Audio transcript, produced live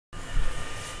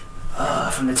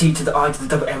From the T to the I to the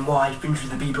double NY, finish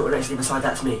with the B, put next beside,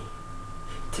 that's me.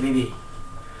 TBB.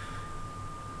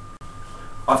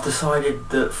 I've decided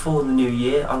that for the new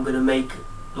year I'm going to make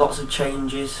lots of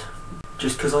changes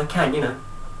just because I can, you know.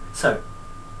 So,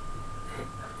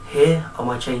 here are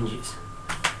my changes.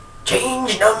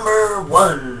 Change number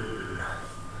 1.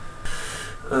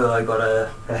 I got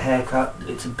a haircut.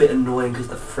 It's a bit annoying because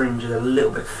the fringe is a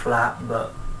little bit flat,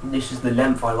 but this is the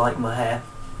length I like my hair.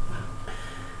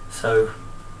 So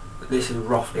this is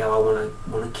roughly how I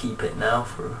want to keep it now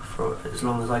for as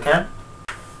long as I can.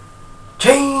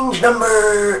 Change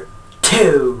number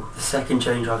 2. The second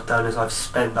change I've done is I've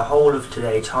spent the whole of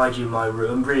today tidying my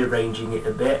room, rearranging it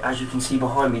a bit. As you can see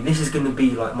behind me, this is going to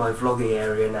be like my vlogging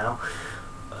area now.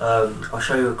 I'll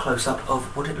show you a close-up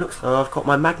of what it looks like. I've got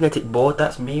my magnetic board,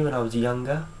 that's me when I was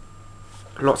younger.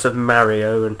 Lots of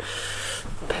Mario and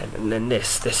pen, and then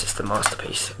this is the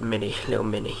masterpiece, little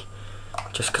mini.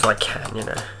 Just because I can, you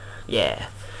know. Yeah.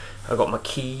 I got my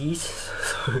keys,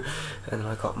 and then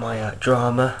I got my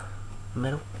drama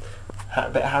medal, a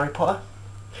bit of Harry Potter.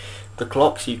 The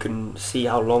clocks, you can see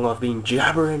how long I've been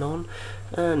jabbering on,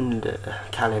 and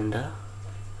calendar.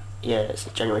 Yeah, it's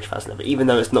January 2011, even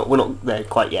though we're not there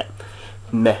quite yet.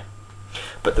 Meh.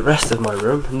 But the rest of my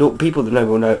room, people that know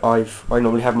will know I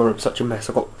normally have my room such a mess.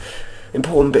 I've got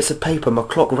important bits of paper, my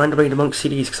clock randomly amongst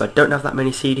CDs because I don't have that many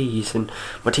CDs, and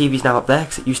my TV's now up there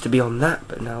because it used to be on that,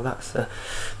 but now that's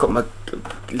got my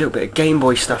little bit of Game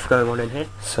Boy stuff going on in here.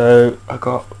 So I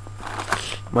got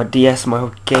my DS, my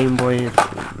old Game Boy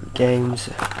games.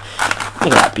 Look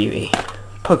at that beauty.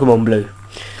 Pokemon Blue.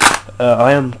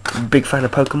 I am a big fan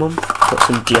of Pokemon. Got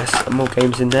some DS and more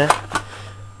games in there.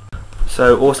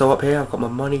 So also up here I've got my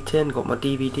money tin, got my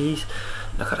DVDs.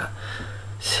 Look at that.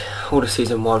 All the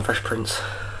season 1 Fresh Prince.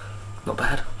 Not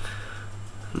bad.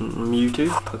 Mewtwo,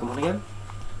 Pokemon again.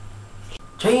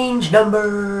 Change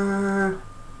number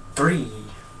 3.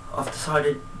 I've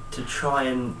decided to try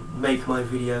and make my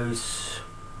videos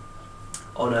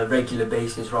on a regular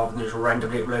basis rather than just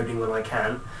randomly uploading when I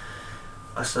can.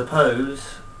 I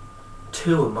suppose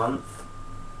 2 a month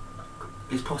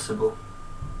is possible,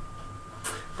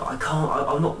 but I can't.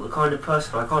 I'm not the kind of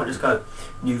person. I can't just go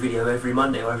new video every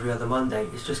Monday or every other Monday.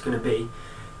 It's just going to be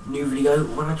new video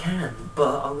when I can.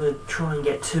 But I'm going to try and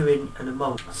get 2 in a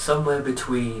month, somewhere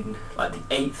between like the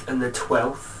 8th and the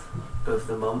 12th of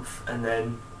the month, and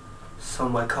then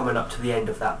somewhere coming up to the end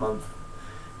of that month.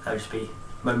 That'll just be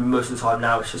maybe most of the time.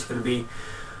 Now it's just going to be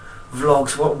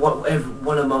vlogs.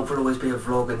 One a month will always be a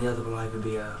vlog, and the other will either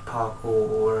be a parkour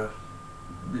or a,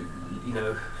 you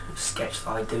know, sketch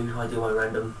that I do. I do my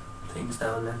random things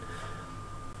now and then.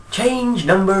 Change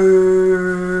number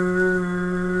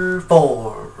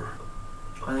 4.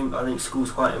 I think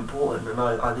school's quite important, and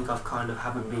I think I've kind of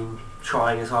haven't been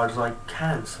trying as hard as I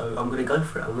can. So I'm gonna go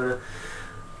for it. I'm gonna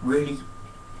really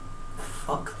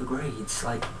fuck the grades.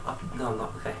 Like, no, I'm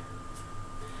not. Okay.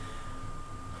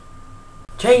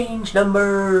 Change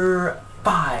number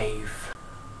 5.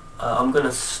 I'm going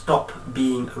to stop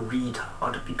being a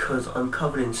retard because I'm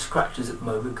covered in scratches at the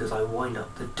moment because I wind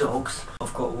up the dogs.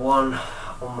 I've got one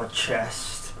on my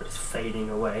chest, but it's fading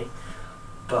away.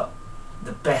 But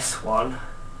the best one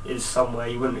is somewhere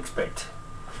you wouldn't expect.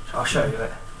 I'll show you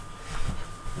it.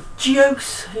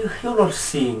 Jokes! You're not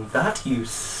seeing that, you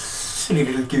silly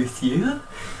little goose, you.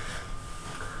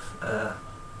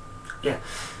 Yeah.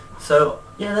 So,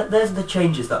 yeah, there's the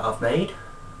changes that I've made,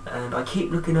 and I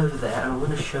keep looking over there, and I'm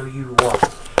going to show you what.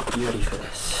 Are you ready for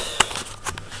this?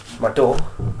 My door,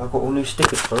 I've got all new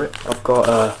stickers for it. I've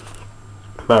got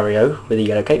Mario with a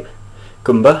yellow cape,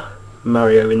 Goomba,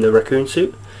 Mario in the raccoon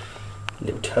suit,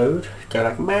 little Toad, go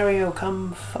like, Mario,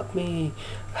 come fuck me,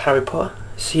 Harry Potter.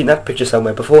 Seen that picture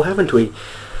somewhere before, haven't we?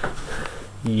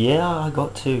 Yeah, I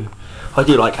got to. I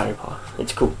do like Harry Potter,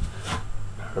 it's cool.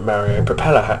 Mario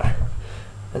propeller hat.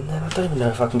 And then I don't even know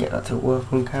if I can get that to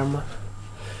work on camera.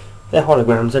 They're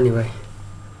holograms anyway.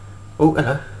 Oh,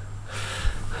 hello.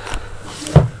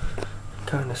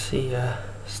 Kind of see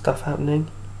stuff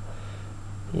happening.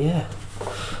 Yeah.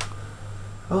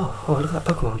 Oh, look at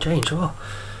that Pokemon change. Oh.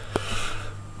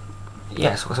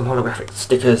 Yeah, so I've got some holographic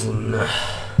stickers and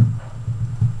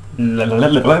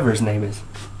whatever his name is.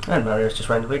 And Mario's just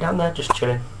randomly down there, just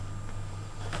chilling.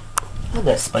 And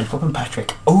there's SpongeBob and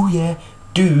Patrick. Oh yeah.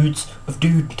 Dudes of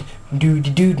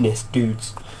dudeness,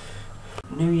 dudes.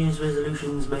 New Year's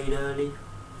resolutions made early.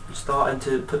 Starting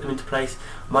to put them into place.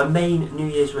 My main New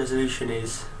Year's resolution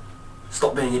is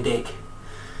stop being a dick.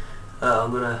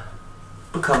 I'm gonna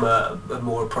become a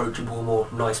more approachable, more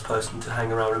nice person to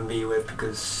hang around and be with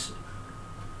because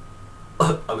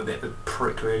I'm a bit of a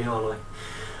prick, really, aren't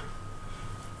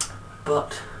I?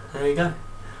 But there you go.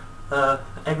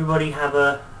 Everybody have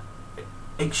a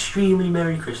extremely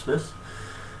Merry Christmas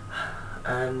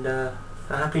and a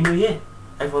Happy New Year.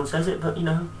 Everyone says it, but you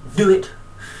know, do it.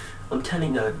 I'm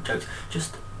telling no jokes.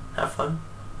 Just have fun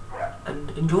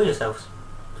and enjoy yourselves.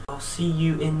 I'll see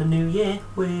you in the new year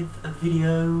with a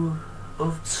video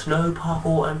of snow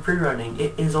parkour and free running.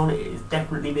 It is on. It is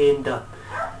definitely being done.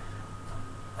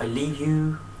 I leave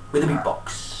you with a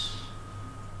beatbox.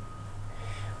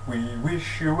 We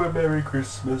wish you a Merry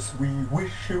Christmas, we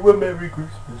wish you a Merry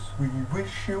Christmas, we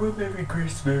wish you a Merry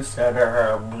Christmas and a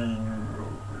Happy New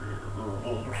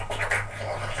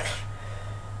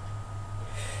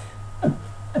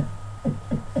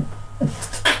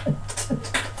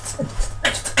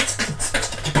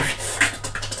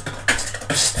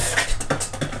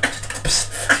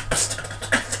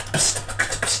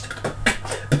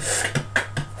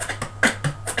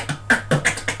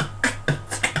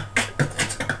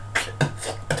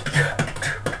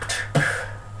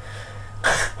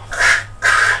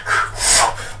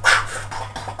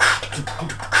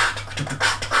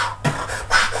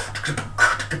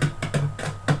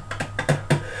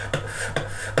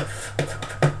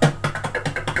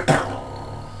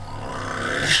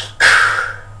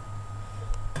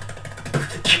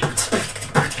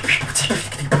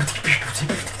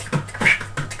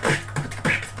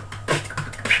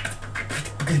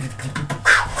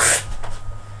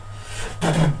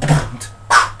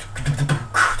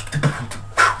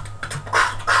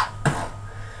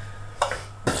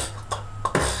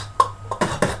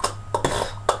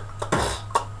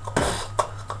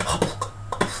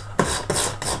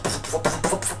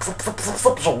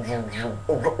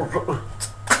Oh,